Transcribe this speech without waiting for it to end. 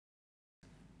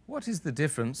What is the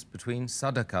difference between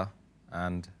Sadaqa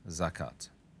and Zakat?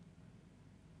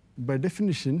 By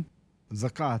definition,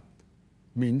 Zakat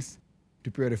means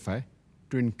to purify,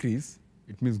 to increase.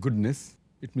 It means goodness,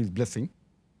 it means blessing.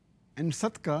 And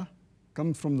Sadqa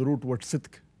comes from the root word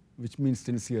Sidq, which means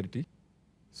sincerity.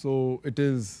 So it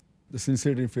is the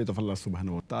sincerity and faith of Allah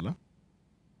Subhanahu wa ta'ala.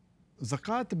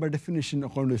 Zakat, by definition,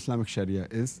 according to Islamic Shariah,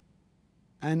 is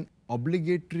an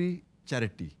obligatory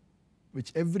charity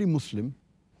which every Muslim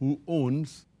who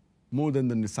owns more than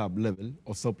the Nisaab level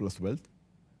of surplus wealth,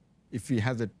 if he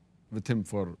has it with him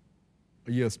for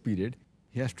a year's period,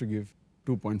 he has to give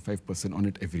 2.5% on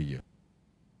it every year.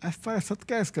 As far as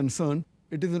Sadaqah is concerned,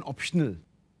 it is an optional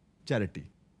charity.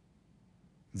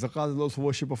 Zakat is also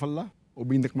worship of Allah,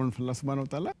 obeying the command of Allah Subhanahu wa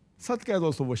ta'ala. Sadaqah is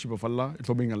also worship of Allah, it's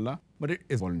obeying Allah, but it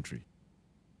is voluntary.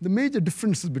 The major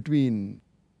differences between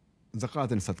Zakat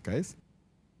and Sadaqah is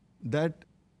that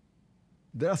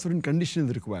there are certain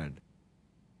conditions required.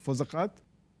 For Zakat,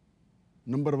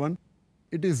 number one,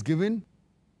 it is given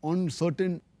on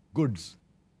certain goods.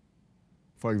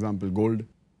 For example, gold,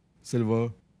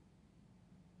 silver,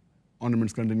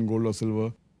 ornaments containing gold or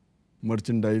silver,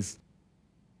 merchandise.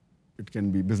 It can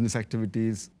be business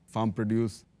activities, farm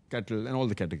produce, cattle, and all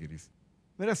the categories.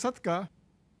 Whereas Sadaqah,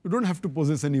 you don't have to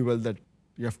possess any wealth that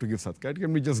you have to give Sadaqah. It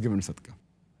can be just given Sadaqah.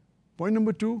 Point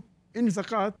number two, in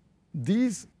Zakat,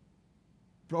 these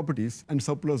properties and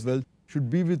surplus wealth should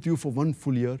be with you for 1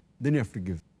 full year, then you have to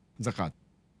give Zakat.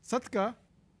 Sadaqah,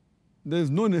 there is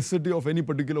no necessity of any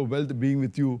particular wealth being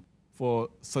with you for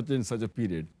such and such a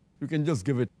period. You can just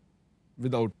give it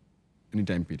without any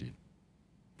time period.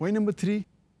 Point number three,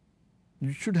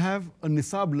 you should have a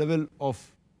Nisaab level of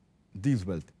these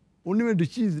wealth. Only when it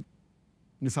reaches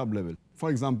Nisaab level. For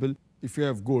example, if you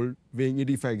have gold weighing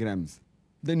 85 grams,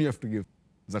 then you have to give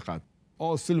Zakat.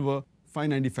 Or silver,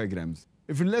 595 grams.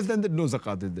 If it's less than that, no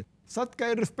Zakat is there.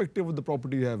 Sadaqah, irrespective of the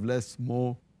property you have, less,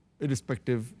 more,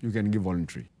 irrespective, you can give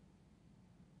voluntary.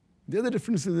 The other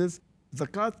difference is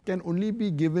Zakat can only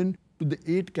be given to the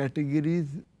 8 categories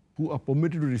who are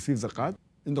permitted to receive Zakat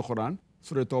in the Quran.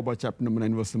 Surah Tawbah, chapter number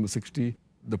 9, verse number 60,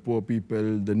 the poor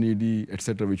people, the needy,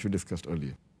 etc., which we discussed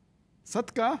earlier.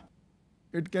 Sadaqah,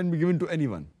 it can be given to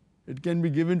anyone. It can be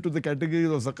given to the categories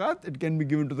of Zakat, it can be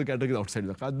given to the categories outside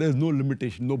Zakat. There is no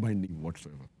limitation, no binding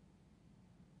whatsoever.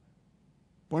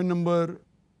 Point number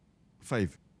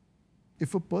 5.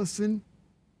 If a person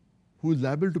who is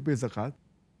liable to pay Zakat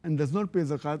and does not pay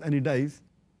Zakat and he dies,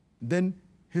 then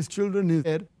his children, his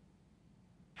heir,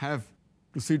 have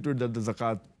to see to it that the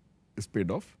Zakat is paid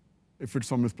off. If it's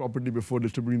from his property before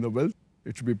distributing the wealth,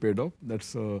 it should be paid off.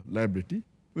 That's a liability,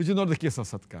 which is not the case of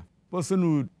Sadaqah. Person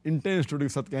who intends to do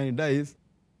Sadaqah and he dies,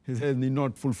 his heirs need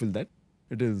not fulfill that.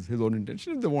 It is his own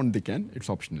intention. If they want, they can. It's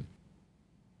optional.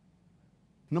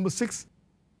 Number 6,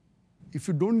 if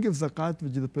you don't give Zakat,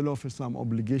 which is the pillar of Islam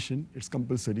obligation, it's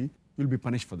compulsory, you'll be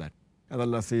punished for that. As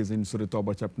Allah says in Surah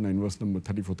Tawbah, chapter 9, verse number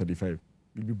 34-35,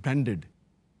 you'll be branded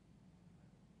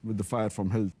with the fire from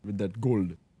hell, with that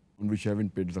gold on which you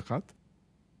haven't paid Zakat,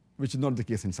 which is not the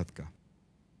case in Sadaqah.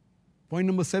 Point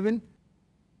number 7,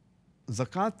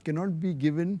 Zakat cannot be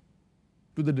given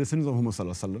to the descendants of Muhammad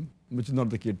Sallallahu Alaihi Wasallam, which is not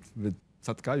the case with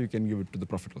Sadaqah. You can give it to the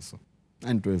Prophet also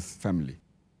and to his family.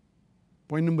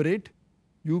 Point number 8,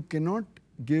 you cannot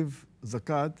give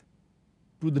Zakat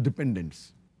to the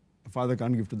dependents. A father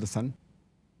can't give to the son.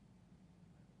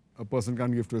 A person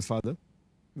can't give to his father.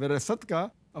 Whereas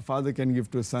Sadaqah, a father can give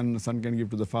to his son, a son can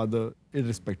give to the father,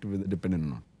 irrespective of the dependent or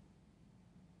not.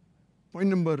 Point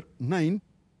number 9,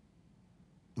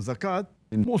 Zakat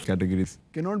in most categories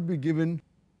cannot be given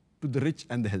to the rich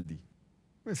and the healthy.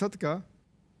 Where Sadaqah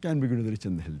can be given to the rich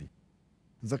and the healthy.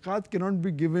 Zakat cannot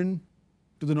be given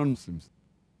to the non-Muslims,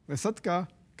 where Sadaqah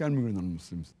can be given to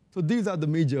non-Muslims. So these are the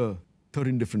major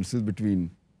 13 differences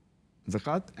between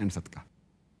Zakat and Sadaqah.